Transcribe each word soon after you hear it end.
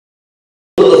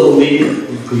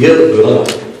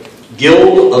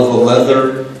Guild of the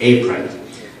Leather Apron,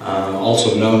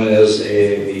 also known as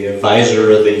the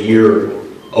Advisor of the Year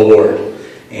Award.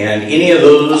 And any of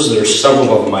those, there's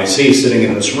several of them I see sitting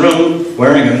in this room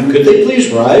wearing them. Could they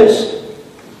please rise?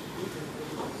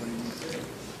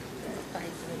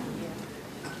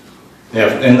 Yeah,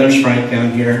 and there's Frank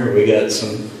down here. We got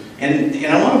some, and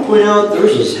I want to point out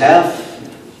there's as half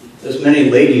as many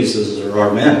ladies as there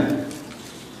are men.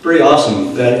 Pretty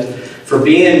awesome. That for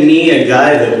being me, a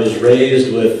guy that was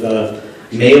raised with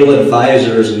male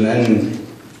advisors, and then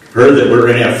heard that we're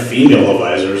going to have female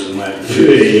advisors, and like,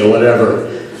 whatever.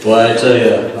 Well, I tell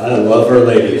you, I love our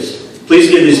ladies. Please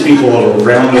give these people a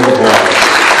round of applause.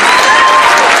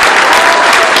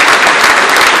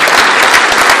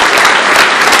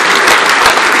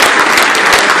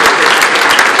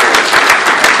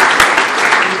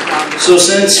 So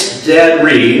since Dad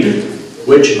Reed,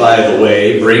 which by the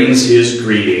way brings his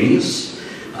greetings,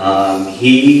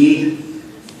 he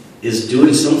is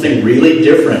doing something really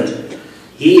different.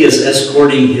 He is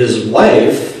escorting his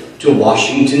wife to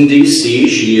Washington, D.C.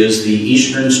 She is the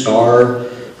Eastern Star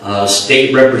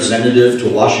state representative to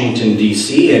Washington,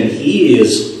 D.C., and he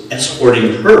is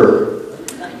escorting her.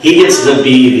 He gets to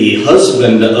be the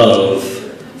husband of,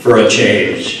 for a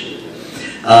change.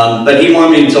 But he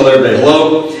wanted me to tell everybody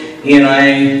hello. He and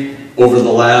I, over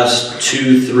the last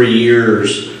 2-3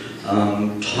 years,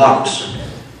 talked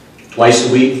twice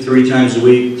a week, 3 times a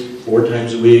week, 4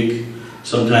 times a week,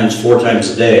 sometimes 4 times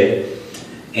a day.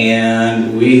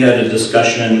 And we had a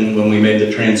discussion when we made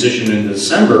the transition in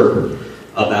December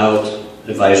about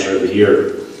Advisor of the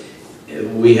Year.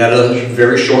 We had a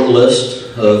very short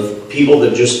list of people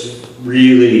that just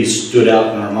really stood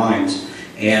out in our minds.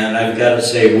 And I've got to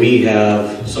say, we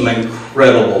have some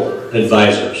incredible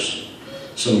advisors,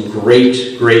 some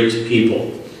great, great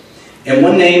people. And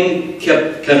one name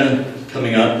kept kind of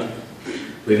coming up.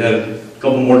 We've had a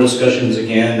couple more discussions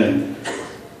again, and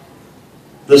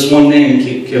this one name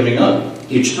kept coming up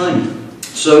each time.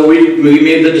 So we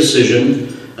made the decision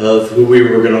of who we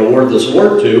were going to award this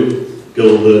award to,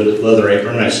 Guild of the Leather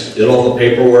Apron. I did all the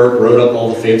paperwork, wrote up all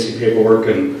the fancy paperwork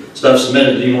and stuff,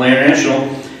 submitted to DeMolay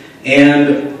International,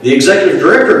 and the executive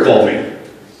director called me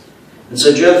and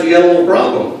said, Jeff, you got a little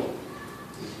problem.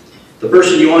 The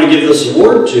person you want to give this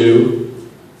award to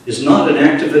is not an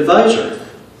active advisor.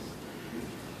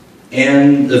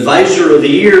 And the Advisor of the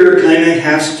Year kind of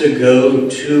has to go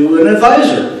to an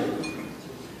advisor.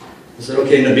 I said,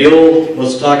 okay, Nabil,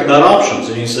 let's talk about options.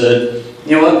 And he said,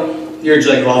 you know what, you're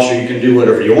executive officer, you can do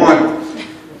whatever you want.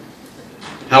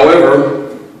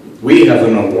 However, we have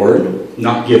an award,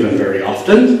 not given very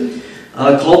often,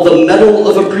 called the Medal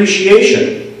of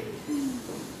Appreciation.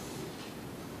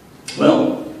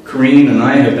 Well, Corrine and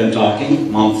I have been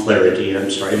talking, Mom Flaherty and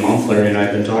I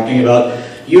have been talking about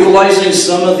utilizing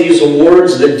some of these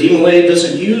awards that DeMolay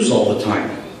doesn't use all the time.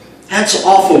 Hats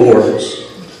off awards.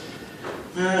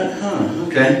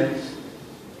 Okay.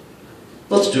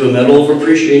 Let's do a Medal of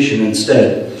Appreciation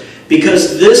instead.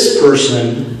 Because this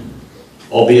person,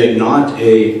 albeit not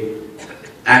an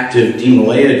active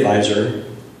DeMolay advisor,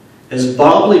 has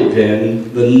probably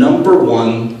been the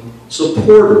 #1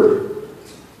 supporter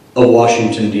of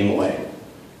Washington DeMolay.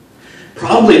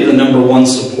 Probably the #1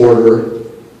 supporter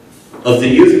of the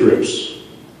youth groups.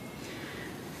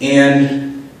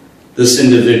 And this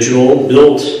individual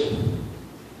built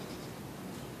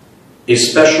a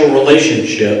special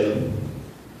relationship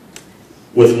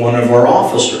with one of our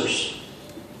officers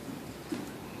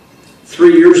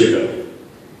 3 years ago.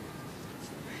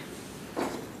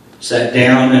 Sat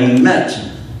down and met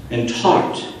and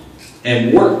talked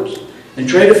and worked and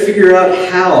tried to figure out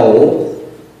how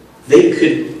they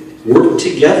could work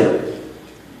together.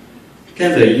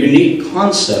 Kind of a unique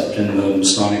concept in the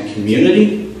Masonic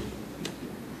community.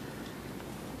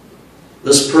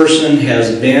 This person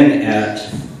has been at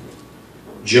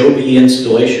Joby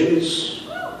installations,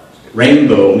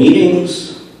 Rainbow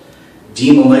meetings,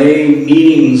 DeMolay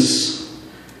meetings.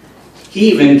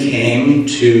 He even came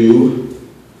to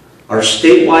our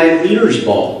statewide leaders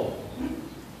ball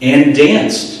and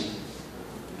danced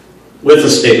with a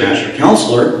state master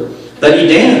counselor, but he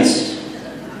danced.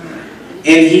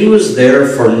 And he was there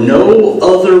for no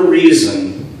other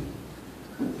reason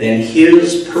than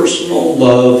his personal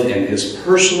love and his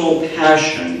personal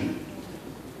passion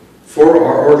for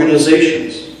our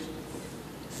organizations.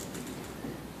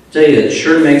 I tell you, it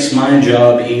sure makes my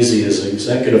job easy as an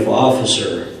executive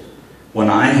officer when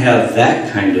I have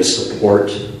that kind of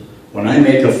support, when I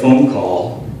make a phone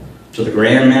call to the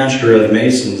Grand Master of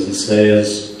Masons and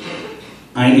says,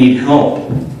 I need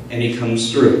help, and he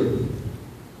comes through.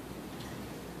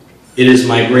 It is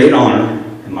my great honor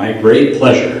and my great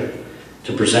pleasure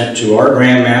to present to our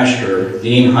Grand Master,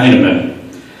 Dean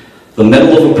Heineman, the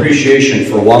Medal of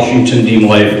Appreciation for Washington D.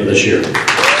 Malay for this year.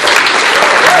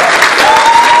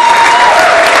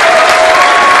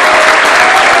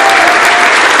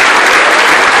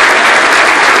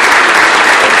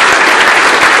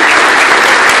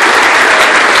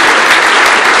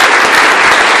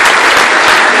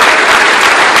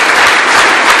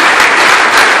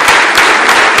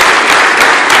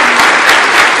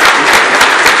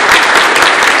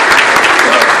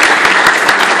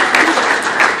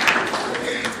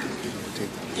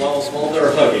 While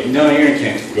they're hugging, no, you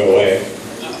can't go away.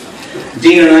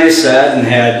 Dean and I sat and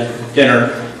had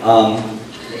dinner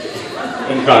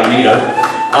incognito.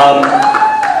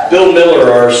 Bill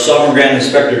Miller, our Sovereign Grand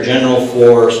Inspector General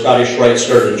for Scottish Rite,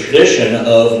 started a tradition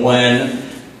of when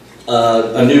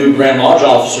a new Grand Lodge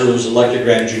officer was elected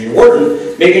Grand Junior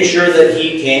Warden, making sure that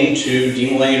he came to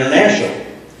Dean Malay International.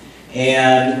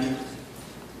 And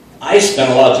I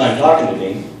spent a lot of time talking to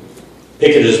Dean,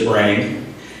 picking his brain.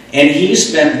 And he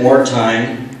spent more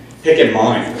time picking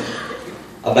mine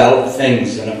about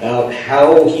things and about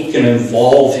how he can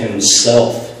involve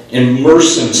himself,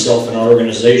 immerse himself in our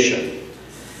organization.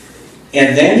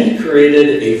 And then he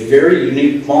created a very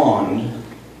unique bond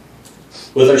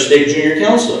with our state junior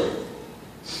counselor.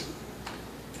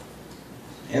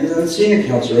 And then the senior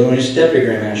counselor, when he's deputy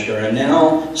grand master, and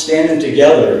now standing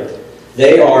together,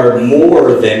 they are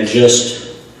more than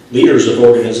just leaders of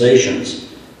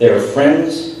organizations. They are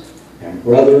friends and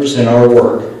brothers in our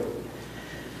work.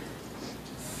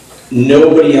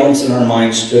 Nobody else in our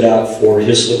mind stood out for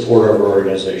his support of our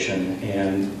organization.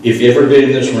 And if you ever been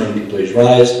in this room, please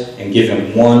rise and give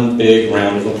him one big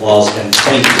round of applause and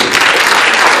thank you.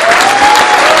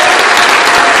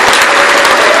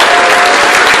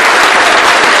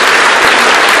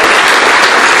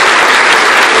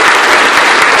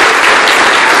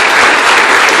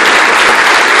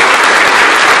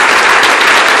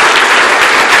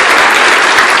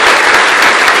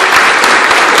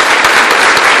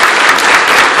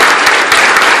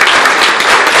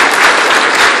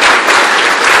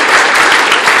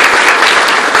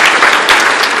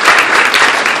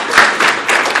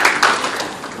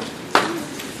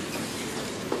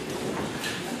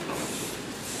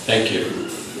 Thank you.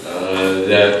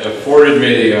 That afforded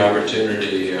me the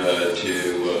opportunity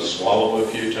to swallow a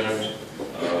few times.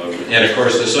 And of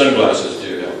course the sunglasses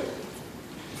do help.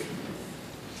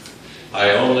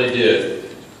 I only did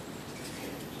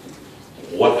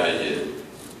what I did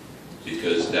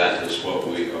because that is what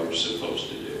we are supposed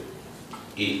to do.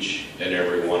 Each and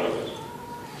every one of us.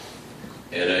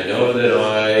 And I know that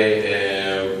I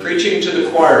am preaching to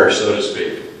the choir, so to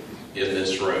speak, in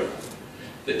this room.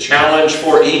 The challenge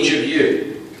for each of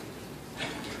you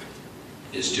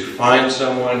is to find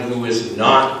someone who is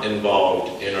not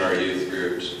involved in our youth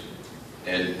groups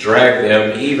and drag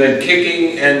them, even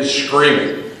kicking and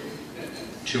screaming,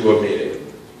 to a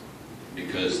meeting.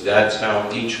 Because that's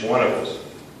how each one of us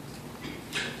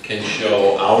can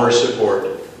show our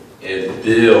support and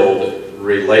build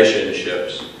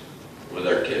relationships with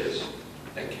our kids.